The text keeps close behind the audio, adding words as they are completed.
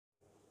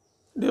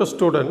Dear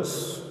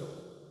students,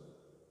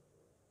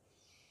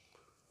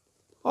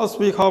 as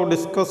we have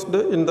discussed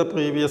in the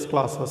previous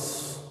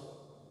classes,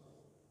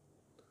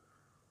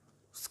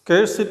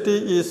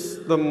 scarcity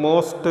is the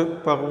most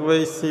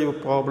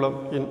pervasive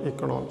problem in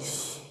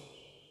economics.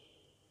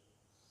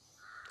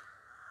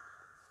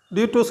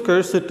 Due to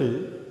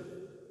scarcity,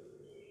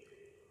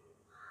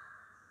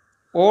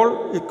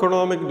 all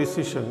economic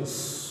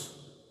decisions,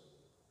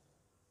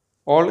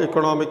 all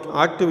economic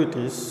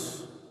activities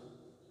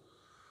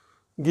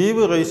give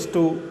rise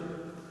to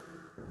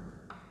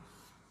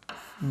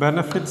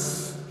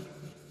benefits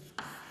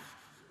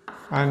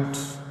and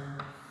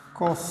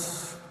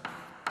costs.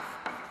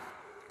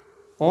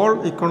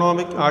 All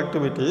economic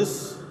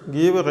activities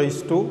give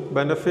rise to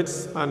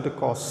benefits and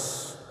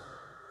costs.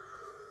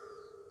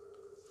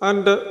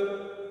 And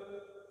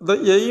the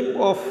aim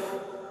of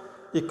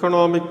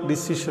economic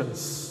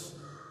decisions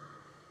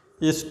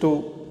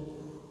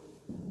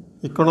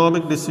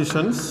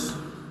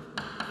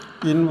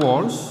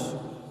involves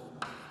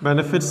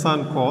benefits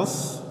and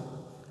costs.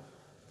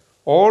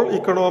 All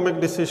economic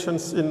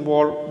decisions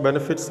involve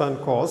benefits and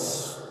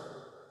costs,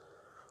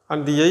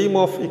 and the aim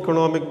of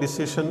economic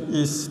decision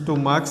is to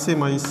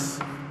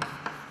maximize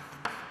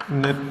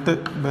net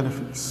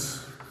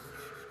benefits.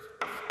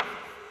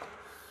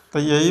 The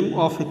aim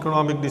of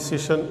economic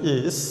decision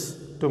is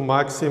to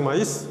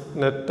maximize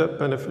net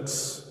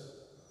benefits.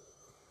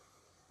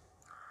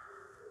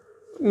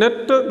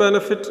 Net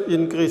benefit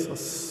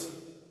increases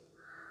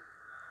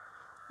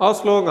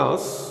as long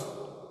as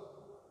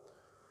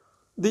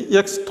the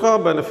extra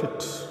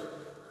benefit,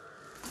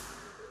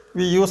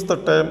 we use the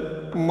term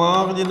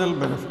marginal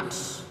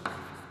benefits.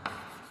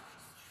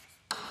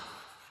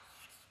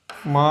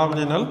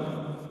 Marginal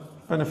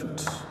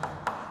benefit.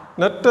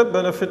 Net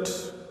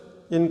benefit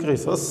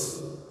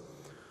increases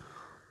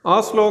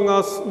as long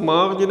as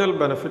marginal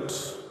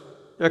benefit,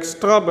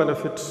 extra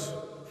benefit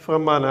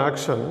from an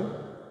action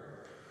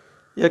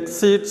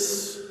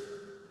exceeds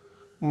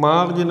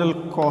marginal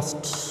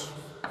cost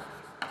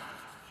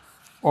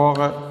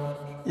or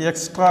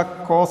extra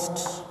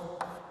cost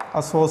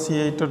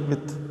associated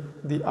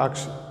with the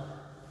action.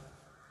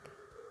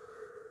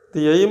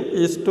 The aim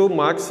is to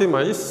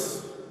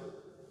maximize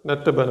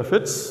net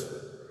benefits,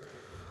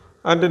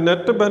 and the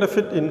net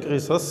benefit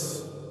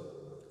increases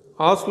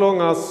as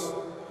long as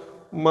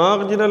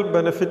marginal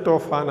benefit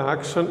of an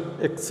action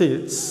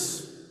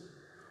exceeds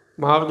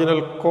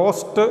marginal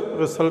cost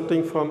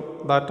resulting from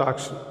that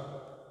action.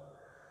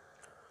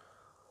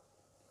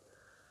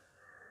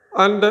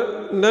 And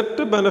net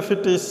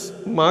benefit is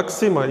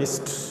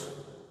maximized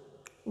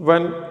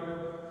when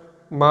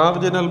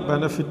marginal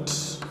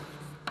benefit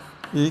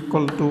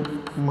equal to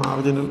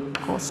marginal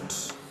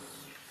cost.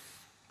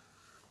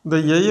 The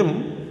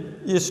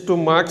aim is to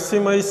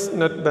maximize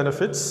net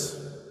benefits,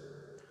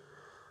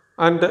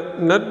 and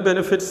net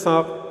benefits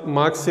are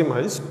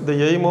maximized.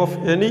 The aim of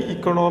any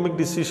economic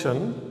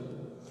decision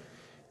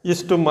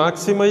is to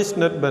maximize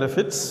net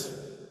benefits,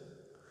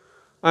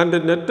 and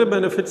net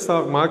benefits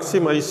are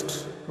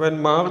maximized when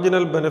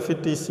marginal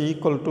benefit is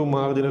equal to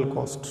marginal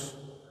cost.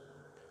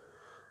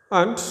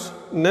 And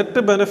net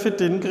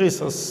benefit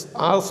increases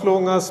as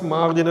long as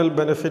marginal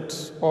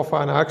benefit of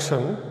an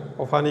action,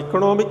 of an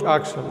economic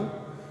action,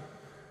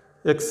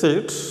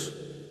 exceeds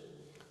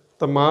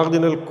the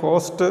marginal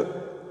cost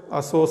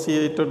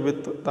associated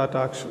with that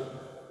action.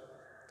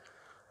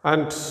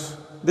 And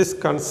this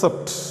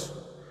concept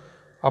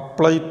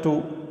applies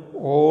to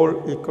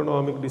all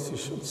economic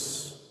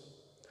decisions.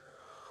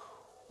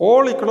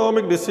 All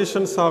economic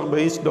decisions are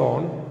based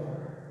on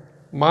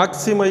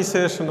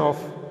maximization of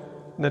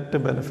net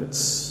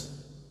benefits,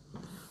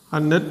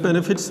 and net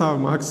benefits are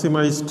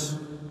maximized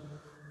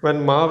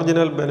when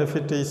marginal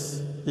benefit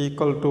is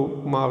equal to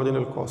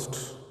marginal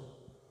cost.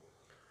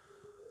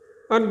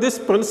 And this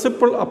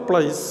principle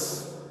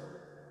applies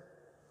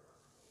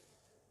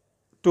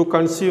to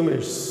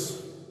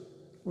consumers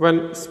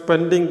when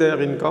spending their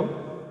income,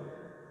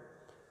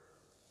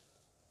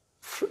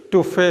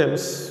 to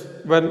firms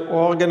when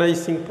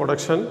organizing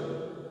production,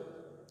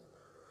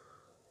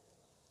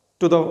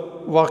 to the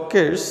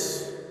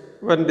workers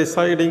when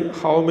deciding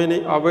how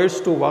many hours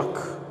to work,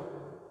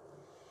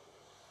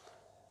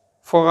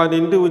 for an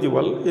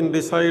individual in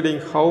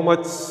deciding how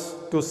much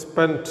to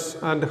spend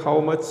and how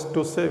much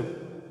to save.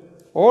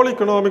 All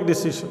economic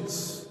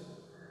decisions,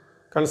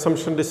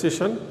 consumption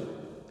decision,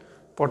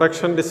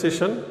 production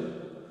decision,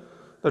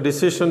 the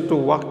decision to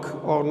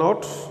work or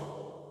not,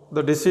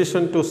 the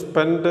decision to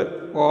spend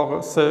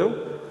or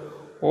save,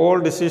 all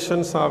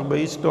decisions are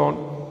based on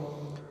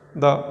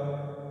the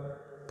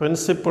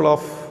principle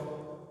of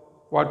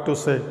what to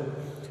say,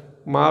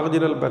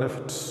 marginal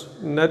benefits,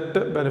 net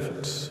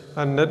benefits,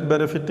 and net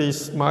benefit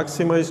is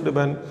maximized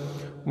when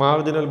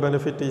marginal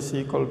benefit is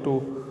equal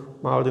to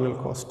marginal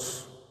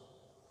costs.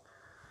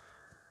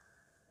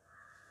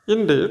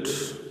 Indeed,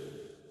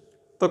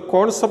 the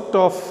concept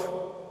of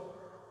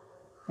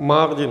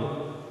margin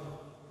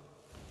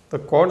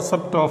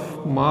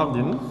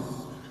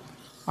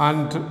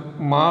and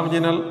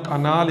marginal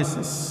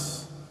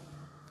analysis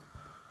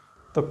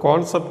The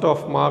concept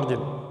of margin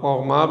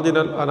or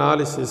marginal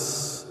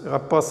analysis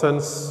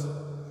represents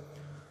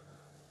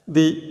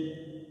the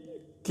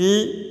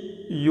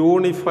key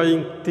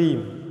unifying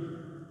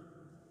theme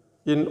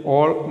in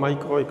all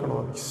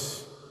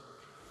microeconomics.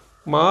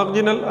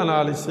 Marginal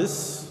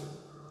analysis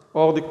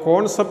or the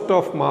concept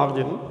of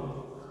margin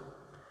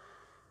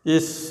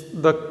is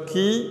the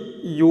key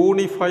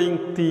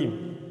unifying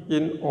theme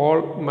in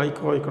all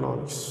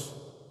microeconomics.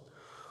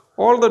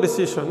 All the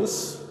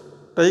decisions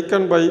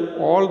taken by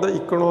all the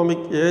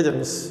economic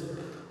agents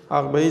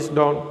are based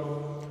on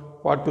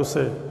what to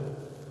say,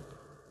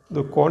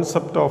 the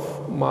concept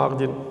of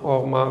margin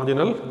or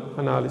marginal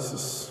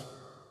analysis.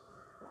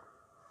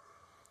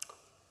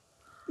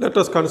 Let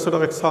us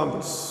consider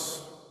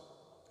examples.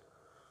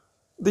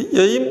 The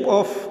aim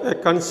of a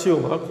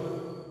consumer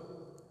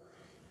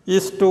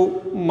is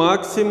to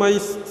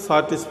maximize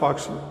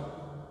satisfaction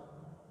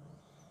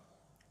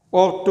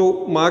or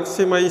to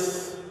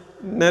maximize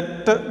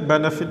net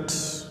benefit.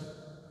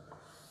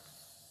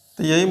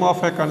 The aim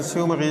of a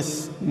consumer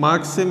is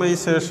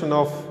maximization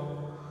of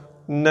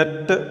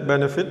net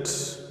benefit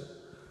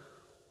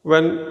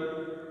when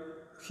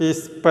he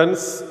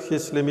spends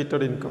his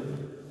limited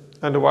income.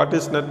 And what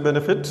is net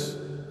benefit?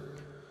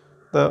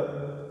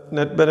 The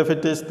net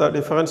benefit is the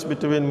difference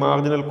between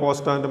marginal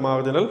cost and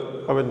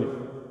marginal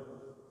revenue.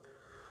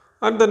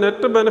 And the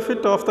net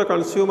benefit of the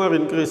consumer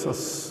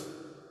increases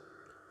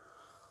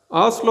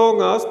as long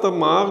as the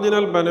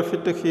marginal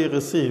benefit he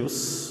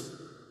receives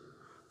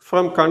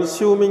from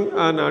consuming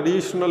an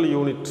additional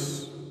unit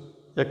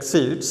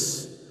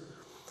exceeds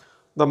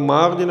the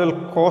marginal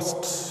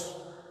cost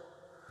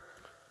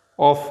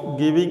of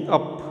giving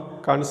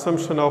up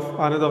consumption of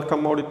another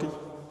commodity.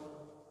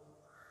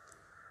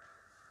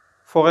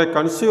 For a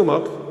consumer,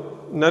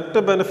 net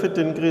benefit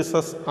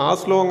increases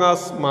as long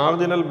as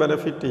marginal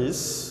benefit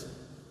is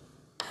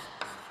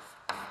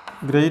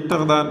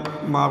greater than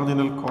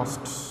marginal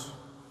cost.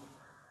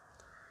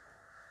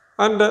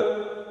 And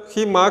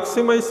he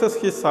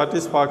maximizes his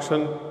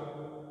satisfaction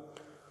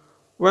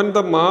when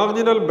the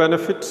marginal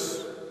benefit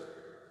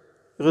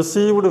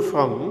received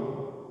from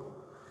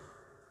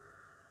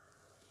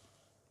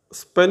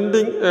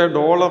spending $1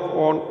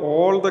 on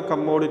all the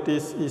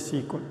commodities is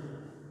equal.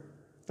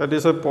 That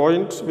is a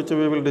point which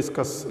we will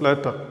discuss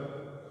later.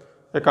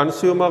 A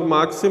consumer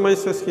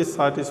maximizes his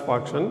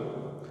satisfaction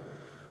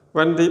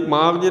when the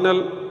marginal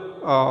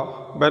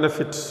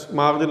benefit,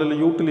 marginal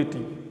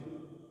utility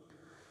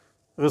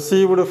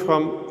received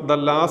from the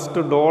last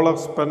 $1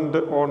 spent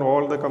on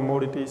all the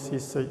commodities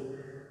is same.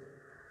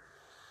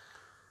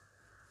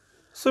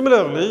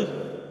 Similarly,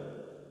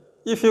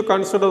 if you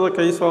consider the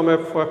case of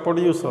a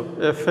producer,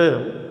 a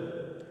firm,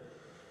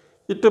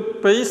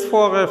 it pays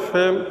for a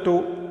firm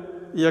to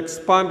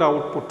expand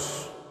output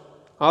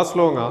as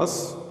long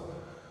as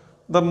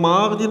the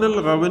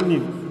marginal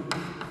revenue,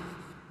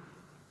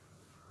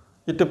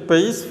 it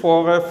pays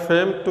for a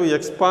firm to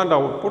expand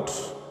output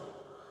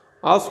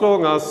as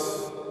long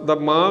as the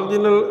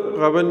marginal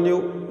revenue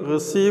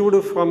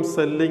received from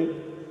selling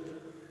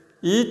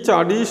each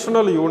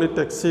additional unit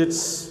exceeds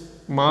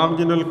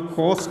marginal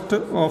cost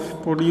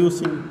of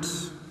producing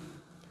it.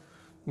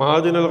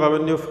 Marginal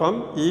revenue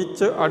from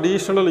each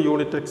additional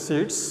unit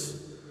exceeds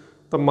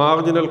the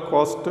marginal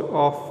cost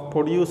of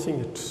producing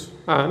it,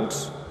 and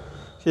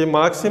he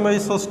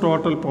maximizes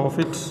total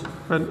profit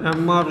when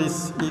MR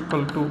is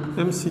equal to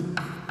MC.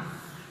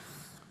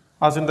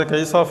 As in the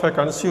case of a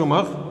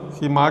consumer,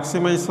 he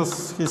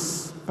maximizes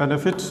his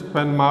benefit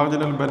when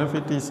marginal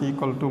benefit is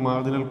equal to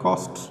marginal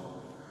cost.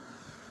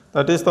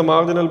 That is, the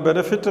marginal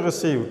benefit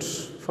received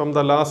from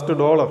the last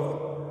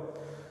 $1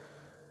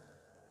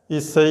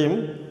 is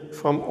same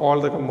from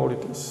all the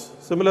commodities.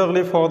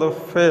 Similarly, for the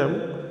firm,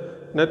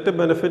 net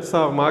benefits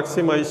are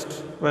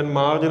maximized when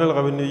marginal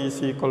revenue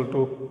is equal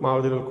to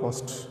marginal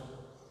cost.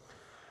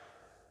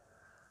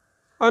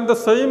 And the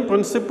same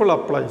principle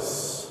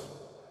applies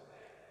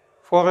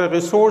for a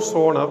resource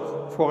owner,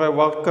 for a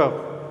worker,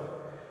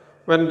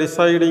 when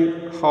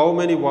deciding how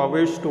many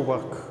hours to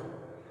work,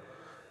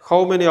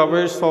 how many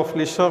hours of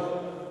leisure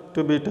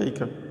to be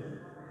taken.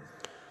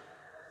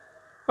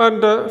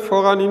 And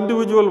for an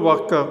individual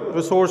worker,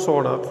 resource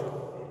owner,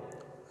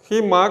 he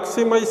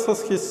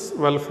maximizes his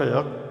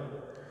welfare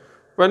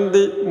when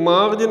the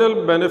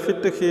marginal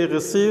benefit he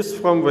receives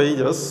from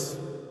wages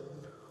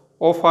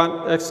of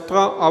an extra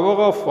hour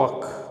of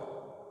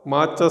work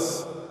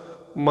matches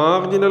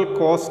marginal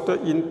cost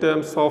in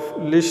terms of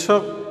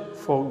leisure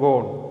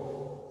foregone.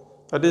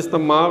 That is, the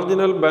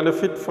marginal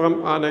benefit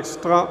from an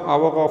extra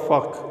hour of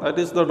work, that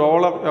is the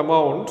dollar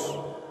amount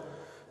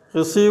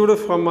received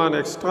from an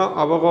extra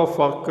hour of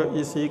work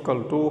is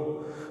equal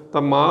to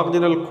the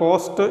marginal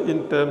cost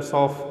in terms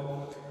of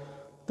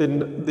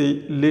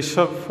the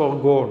leisure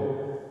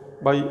foregone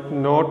by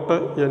not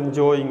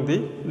enjoying the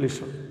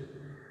leisure.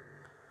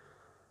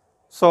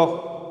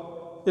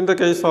 So, in the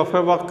case of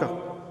a worker,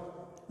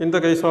 in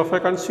the case of a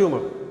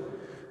consumer,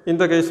 in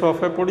the case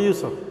of a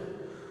producer,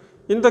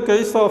 in the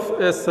case of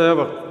a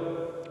saver,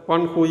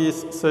 one who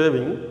is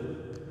saving,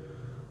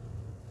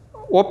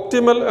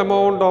 Optimal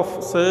amount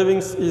of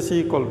savings is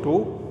equal to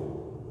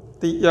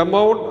the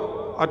amount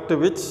at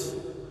which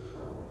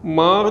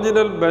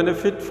marginal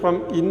benefit from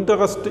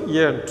interest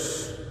earned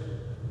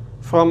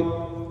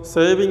from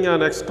saving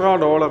an extra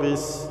dollar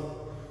is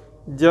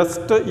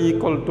just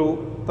equal to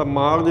the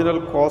marginal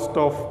cost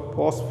of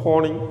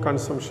postponing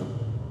consumption.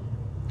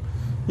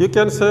 You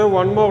can save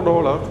one more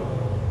dollar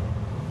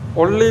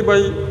only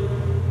by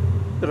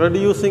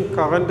reducing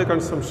current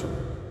consumption.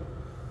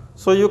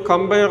 So you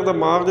compare the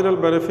marginal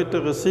benefit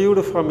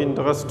received from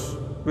interest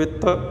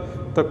with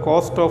the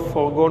cost of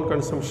foregone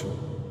consumption.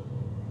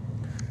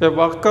 A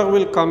worker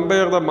will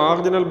compare the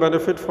marginal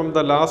benefit from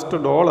the last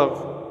dollar,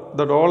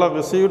 the dollar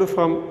received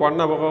from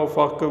 1 hour of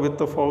work, with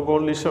the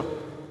foregone leisure.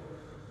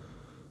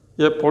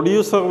 A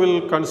producer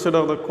will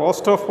consider the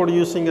cost of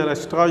producing an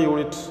extra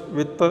unit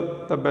with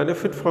the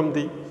benefit from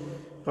the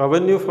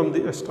revenue from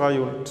the extra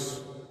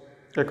unit.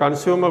 A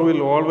consumer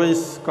will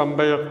always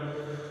compare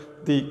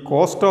the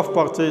cost of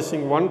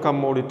purchasing one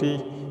commodity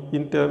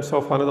in terms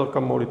of another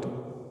commodity.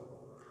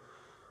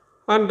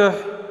 And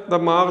the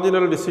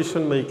marginal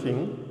decision making,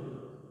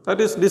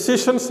 that is,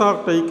 decisions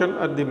are taken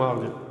at the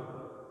margin.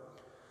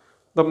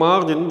 The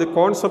margin, the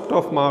concept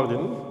of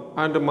margin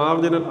and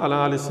marginal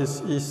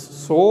analysis is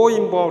so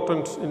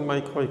important in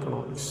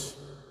microeconomics.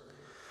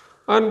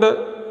 And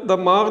the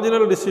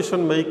marginal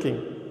decision making,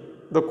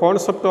 the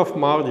concept of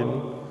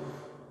margin,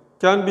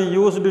 can be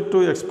used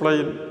to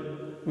explain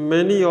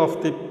many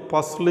of the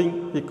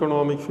puzzling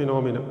economic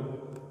phenomena.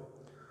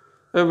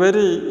 A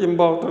very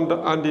important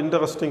and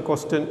interesting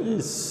question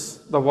is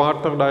the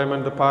water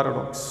diamond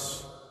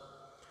paradox.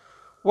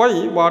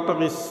 Why water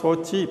is so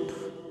cheap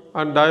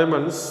and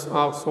diamonds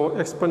are so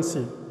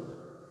expensive?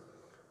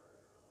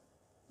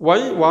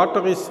 Why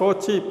water is so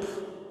cheap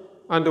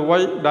and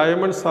why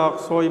diamonds are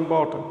so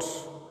important?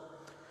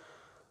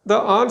 The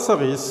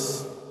answer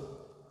is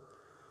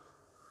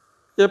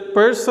a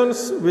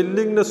person's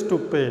willingness to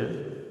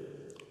pay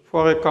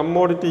for a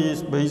commodity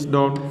is based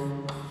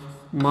on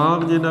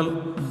marginal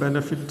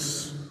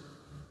benefits.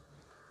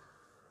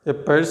 A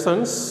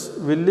person's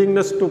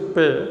willingness to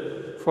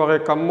pay for a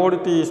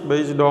commodity is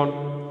based on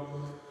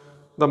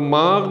the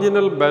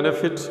marginal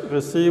benefit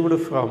received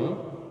from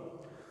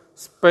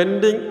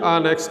spending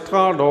an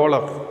extra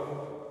dollar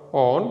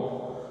on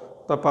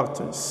the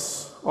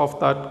purchase of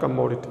that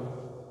commodity.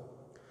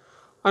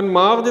 And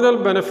marginal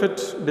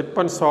benefits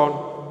depends on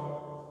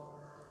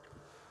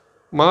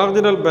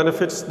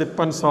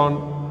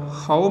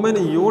how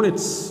many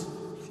units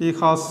he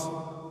has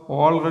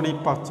already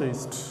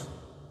purchased.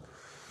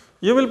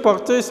 You will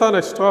purchase an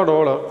extra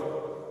dollar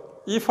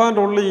if and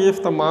only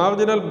if the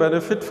marginal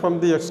benefit from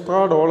the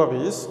extra dollar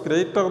is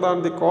greater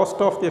than the cost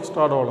of the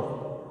extra dollar.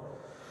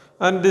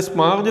 And this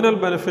marginal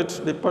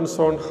benefit depends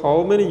on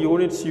how many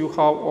units you have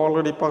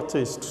already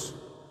purchased.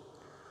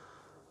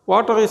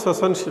 Water is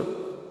essential.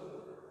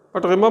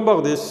 But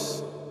remember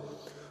this,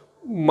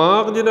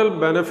 marginal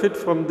benefit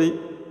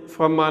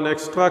from an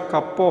extra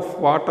cup of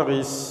water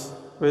is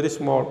very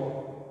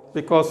small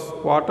because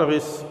water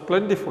is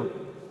plentiful.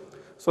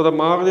 So the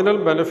marginal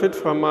benefit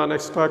from an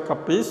extra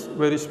cup is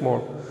very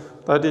small.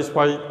 That is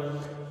why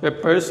a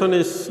person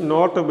is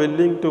not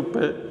willing to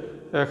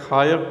pay a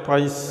higher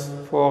price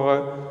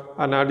for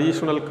an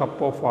additional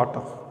cup of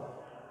water.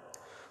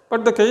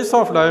 But the case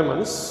of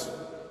diamonds,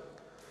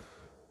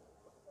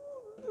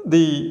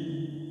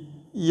 the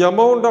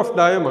amount of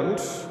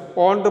diamonds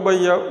owned by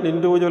an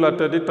individual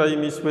at any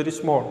time is very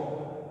small.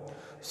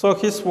 So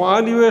his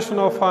valuation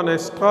of an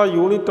extra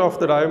unit of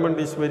the diamond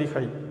is very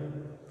high.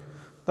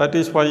 That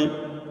is why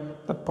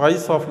the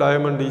price of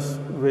diamond is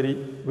very,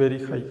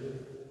 very high.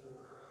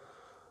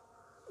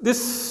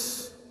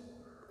 This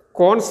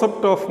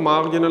concept of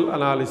marginal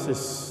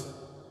analysis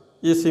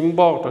is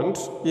important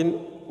in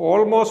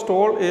almost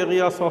all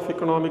areas of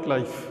economic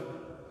life.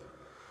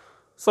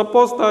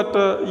 Suppose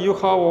that you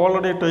have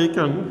already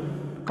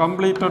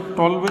completed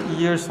 12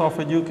 years of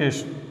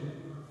education.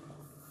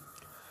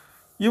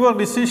 Your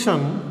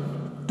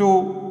decision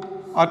to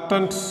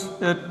attend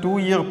a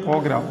 2-year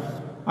program,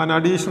 an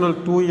additional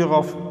 2 years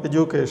of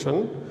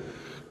education,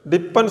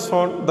 depends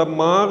on the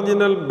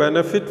marginal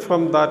benefit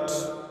from that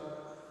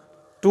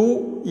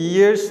 2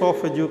 years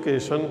of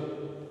education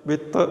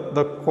with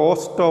the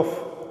cost of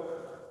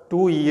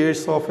 2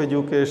 years of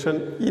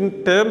education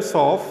in terms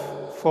of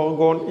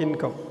foregone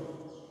income.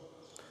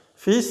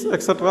 Fees,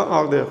 etc.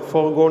 are there,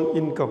 foregone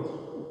income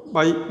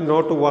by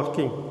not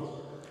working.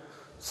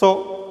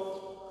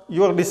 So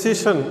your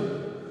decision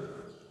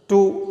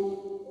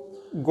to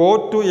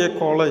go to a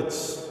college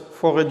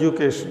for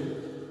education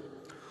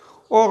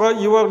or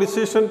your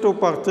decision to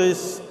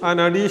purchase an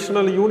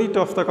additional unit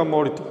of the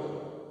commodity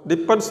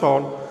depends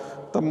on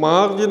the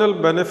marginal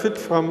benefit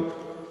from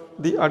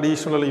the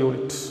additional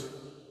unit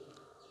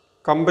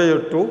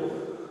compared to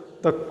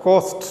the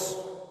cost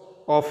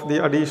of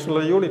the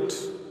additional unit.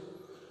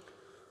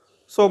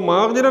 So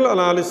marginal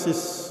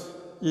analysis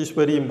is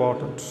very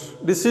important.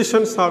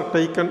 Decisions are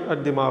taken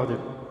at the margin.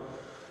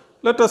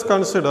 Let us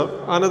consider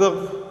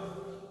another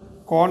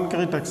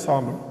concrete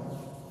example.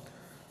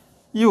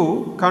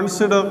 You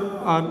consider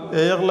an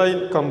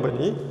airline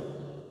company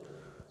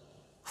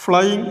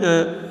flying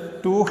a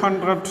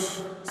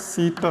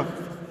 200-seater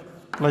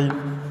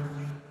plane,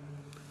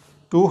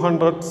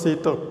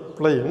 200-seater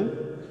plane,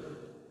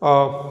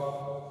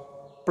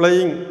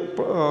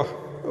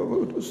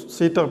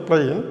 seater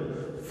plane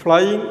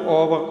flying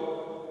over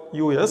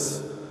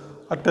US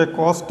at a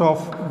cost of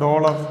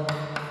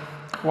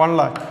 $1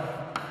 lakh.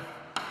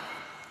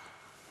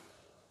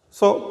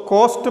 So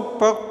cost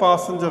per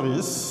passenger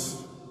is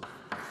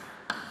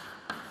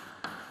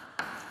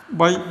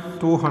by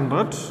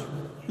 200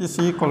 is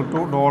equal to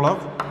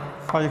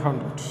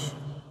 $500.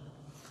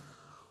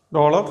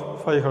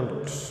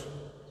 $500.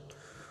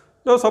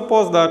 Now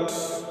suppose that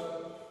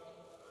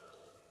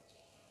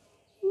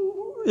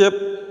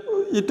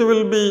it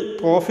will be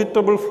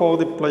profitable for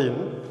the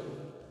plane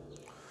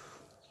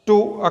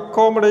to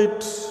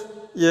accommodate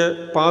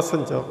a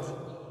passenger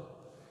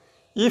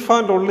if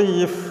and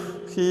only if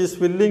he is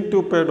willing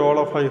to pay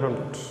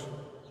 $500.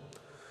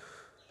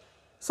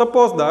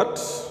 Suppose that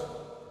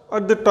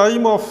at the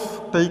time of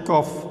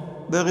takeoff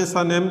there is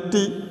an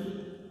empty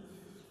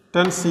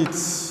 10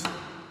 seats,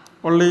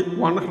 only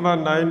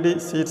 190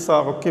 seats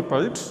are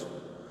occupied,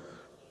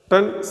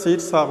 10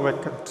 seats are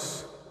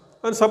vacant.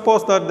 And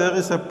suppose that there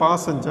is a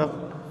passenger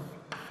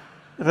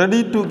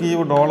ready to give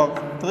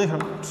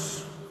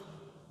 $300.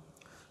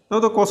 Now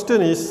the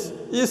question is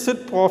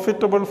it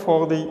profitable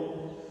for the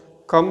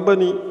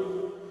company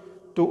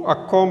to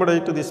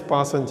accommodate this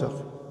passenger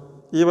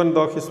even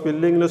though his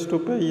willingness to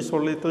pay is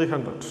only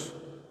 $300?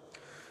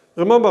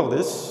 Remember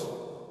this,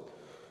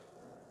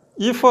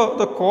 if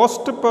the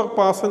cost per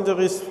passenger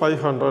is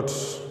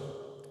 $500,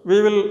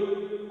 we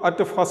will at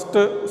the first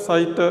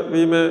sight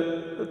we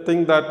may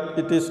think that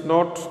it is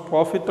not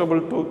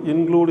profitable to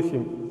include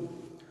him.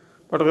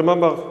 But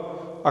remember,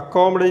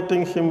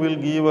 accommodating him will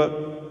give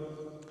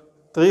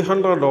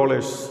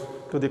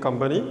 $300 to the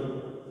company,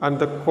 and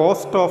the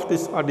cost of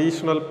this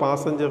additional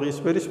passenger is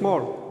very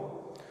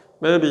small.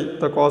 Maybe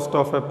the cost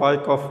of a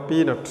pack of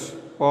peanuts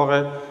or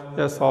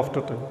a soft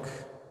drink.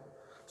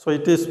 So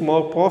it is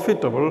more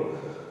profitable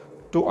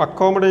to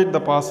accommodate the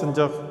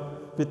passenger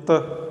with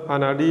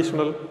an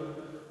additional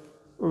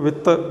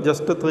with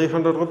just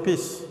 300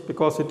 rupees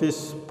because it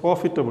is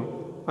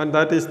profitable, and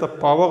that is the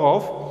power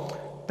of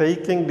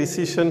taking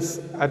decisions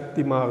at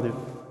the margin.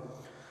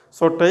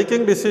 So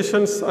taking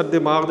decisions at the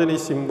margin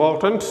is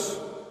important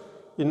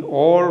in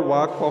all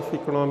walk of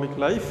economic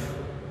life,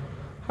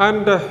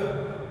 and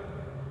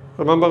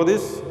remember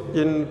this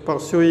in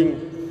pursuing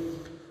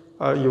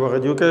your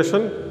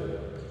education.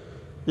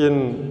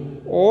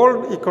 In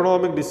all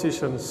economic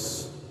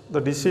decisions, the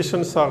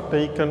decisions are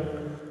taken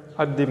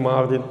at the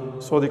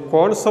margin. So the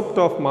concept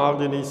of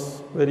margin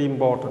is very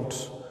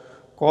important.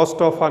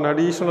 Cost of an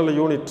additional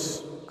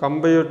unit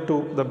compared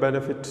to the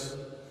benefit,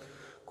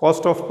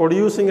 cost of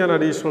producing an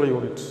additional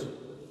unit,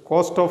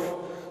 cost of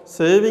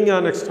saving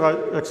an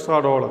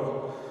extra dollar,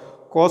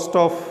 cost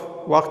of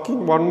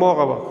working one more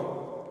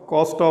hour,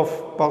 cost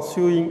of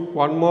pursuing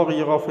one more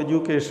year of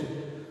education,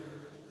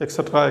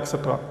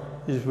 etc.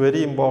 is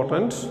very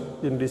important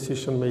in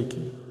decision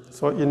making.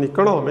 So in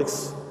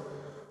economics,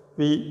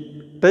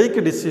 we take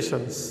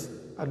decisions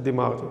at the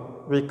margin.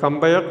 We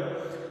compare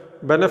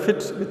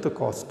benefits with the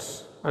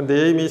costs, and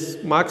the aim is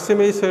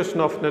maximization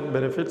of net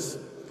benefits.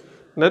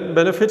 Net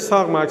benefits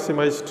are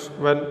maximized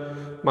when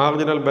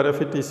marginal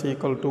benefit is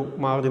equal to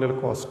marginal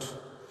cost.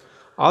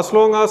 As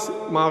long as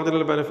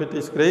marginal benefit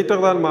is greater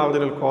than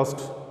marginal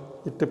cost,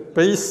 it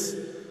pays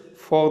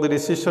for the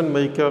decision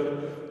maker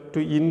to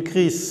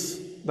increase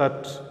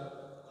that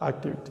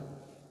activity.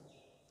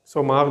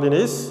 So margin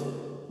is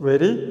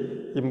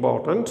very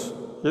important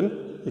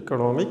in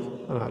economic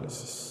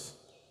analysis.